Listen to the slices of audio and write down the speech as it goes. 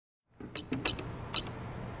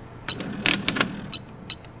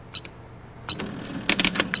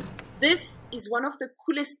This is one of the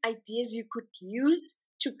coolest ideas you could use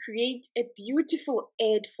to create a beautiful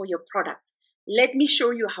ad for your product. Let me show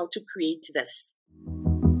you how to create this.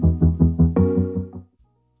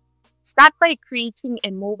 Start by creating a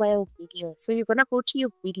mobile video. So you're going to go to your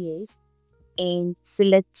videos and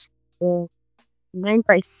select the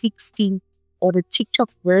 9:16 or the TikTok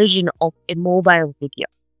version of a mobile video.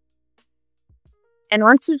 And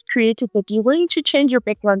once you've created it, you're going to change your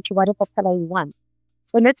background to whatever color you want.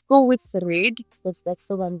 So let's go with the red because that's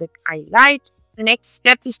the one that I like. The next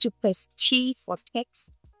step is to press T for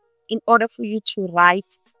text in order for you to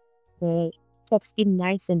write the text in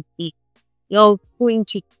nice and big. You're going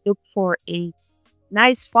to look for a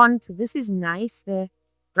nice font. This is nice, the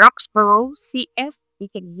Roxborough CF. We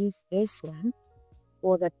can use this one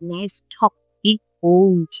for that nice top big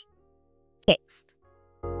bold text.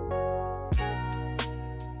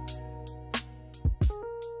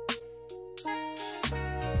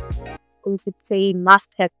 We could say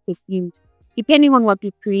must have perfumed. Depending on what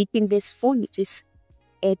you're creating this for, you just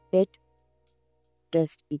add that.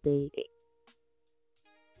 Just be there.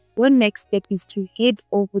 One next step is to head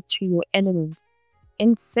over to your element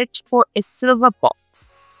and search for a silver box.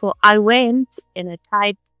 So I went and I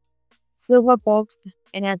typed silver box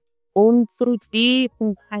and I've gone through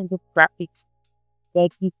different kinds of graphics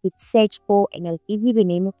that you could search for, and I'll give you the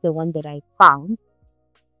name of the one that I found.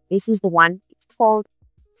 This is the one. It's called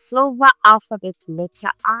Silver Alphabet Letter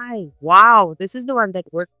I. Wow, this is the one that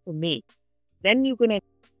worked for me. Then you're going to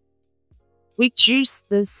reduce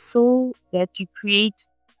this so that you create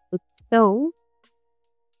the toe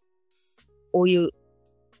or you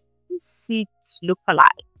see it look alike.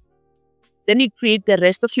 Then you create the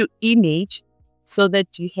rest of your image so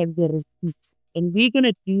that you have the receipt. And we're going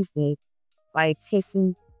to do that by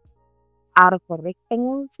pressing out of a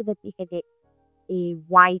rectangle so that we have a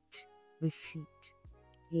white receipt.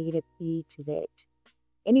 You're going to create that.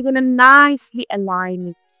 And you're going to nicely align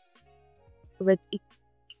it so that it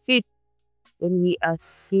fits when we are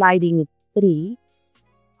sliding it through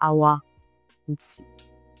our receipt.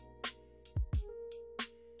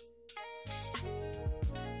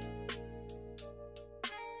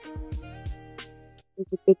 You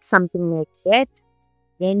could take something like that.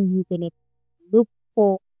 Then you're going to look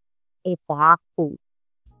for a barcode.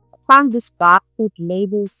 I found this barcode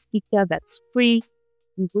label sticker that's free.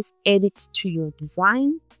 You just add it to your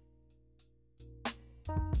design.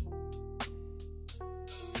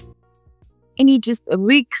 And you're just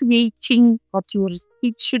recreating what your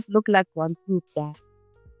receipt should look like once you've done.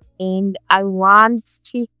 And I want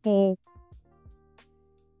to have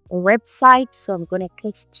a website, so I'm going to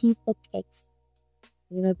press T for text.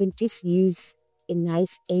 And I can just use a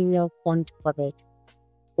nice Arial font for that,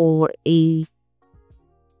 or a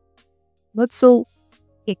not so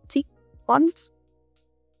hectic font.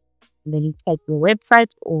 And then you type your website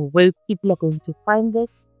or where people are going to find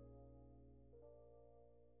this.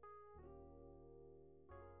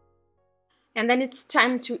 And then it's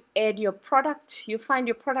time to add your product. You find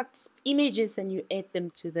your product's images and you add them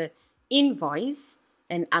to the invoice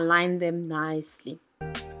and align them nicely.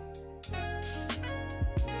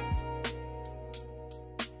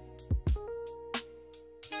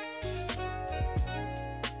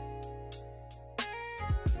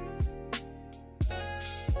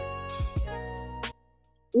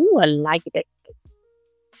 Ooh, I like it.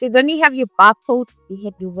 So then you have your barcode, you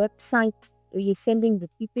have your website where you're sending the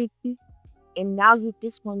people to, and now you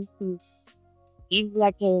just want to give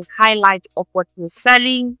like a highlight of what you're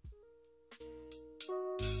selling.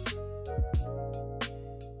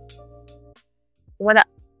 What I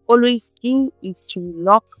always do is to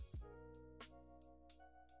lock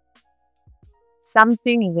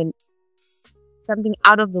something and then something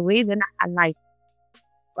out of the way, then I like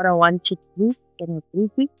what I want to do and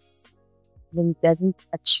group it, then it doesn't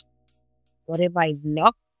touch whatever I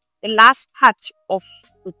lock. The last part of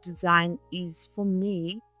the design is for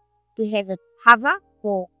me to have a cover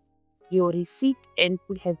for your receipt and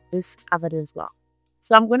to have this covered as well.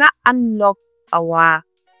 So I'm going to unlock our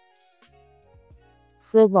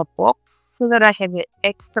silver box so that I have an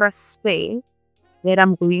extra space that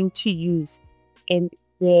I'm going to use, and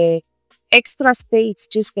the extra space is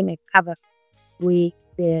just going to cover where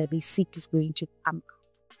the receipt is going to come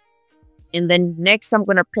out. And then next I'm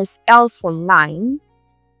going to press L for line.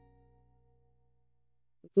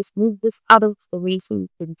 Just move this out of the way so you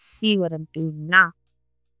can see what I'm doing now.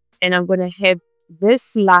 And I'm going to have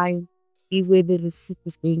this line be where the receipt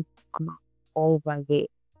is going to come out over there.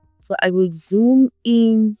 So I will zoom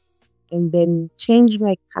in and then change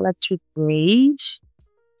my color to grayish,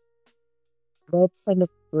 that kind of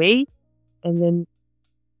gray, and then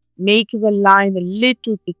make the line a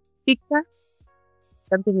little bit thicker,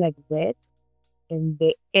 something like that, and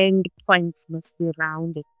the end points must be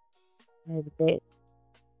rounded like that.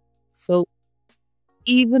 So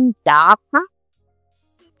even darker,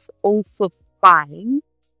 it's also fine,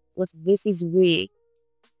 because this is where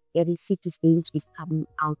the receipt is going to be coming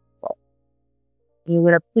out from. You're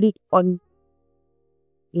going to put it on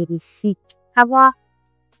the receipt cover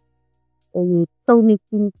or your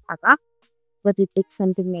tourniquet cover, but it takes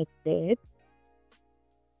something like that.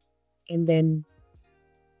 And then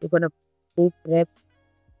you're going to go grab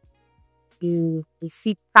your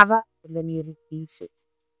receipt cover and then you reduce it,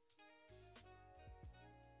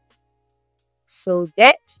 so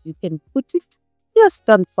that you can put it just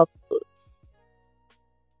on top of it.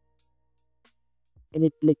 And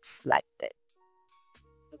it looks like that.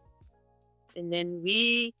 And then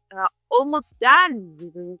we are almost done. We're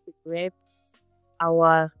going to grab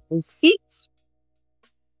our receipt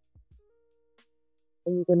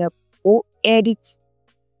and we're going to go add it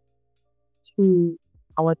to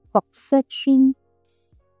our top section.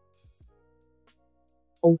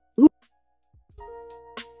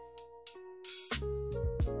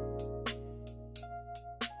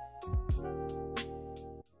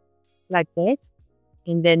 Like that.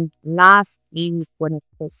 And then lastly, we're going to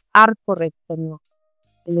press R for rectangle.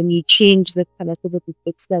 And then you change the color so that it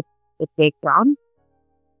fits the background.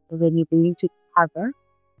 And then you're going to cover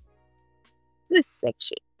this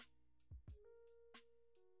section.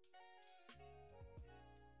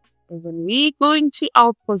 And when we go into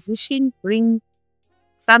our position, bring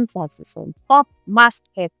sunglasses on top, must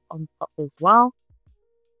have on top as well.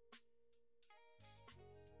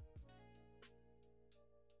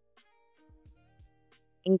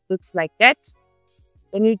 And it looks like that.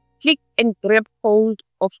 Then we click and grab hold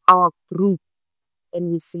of our group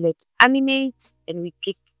and we select animate and we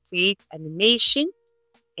click create animation,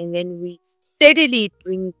 and then we steadily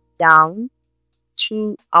bring it down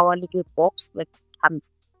to our little box that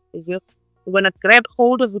comes. We're going to grab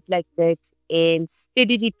hold of it like that and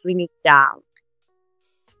steadily bring it down.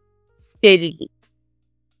 Steadily.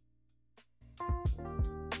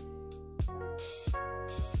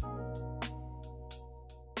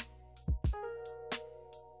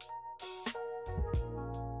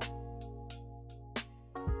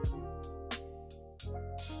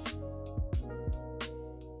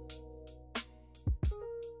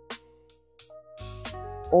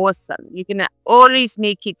 Awesome. You're going to always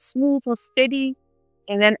make it smooth or steady.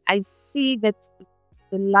 And then I see that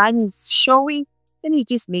the line is showing. Then you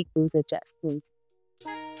just make those adjustments.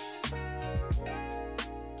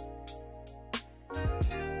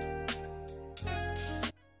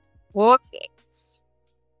 Perfect.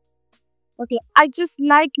 Okay, I just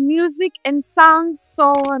like music and sound,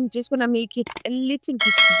 so I'm just going to make it a little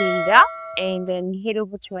bit bigger. And then head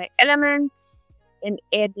over to my element and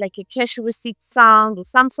add like a cash receipt sound or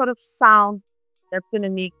some sort of sound that's going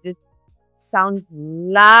to make this sound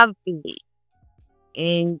lovely.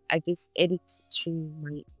 And I just add it to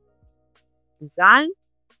my design.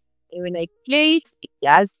 And when I play it, it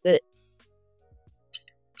does the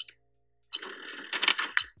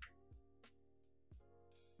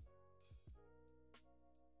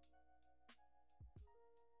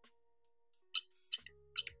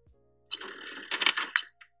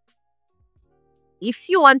If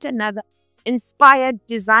you want another inspired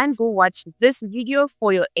design, go watch this video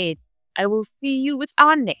for your aid. I will see you with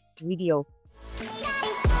our next video.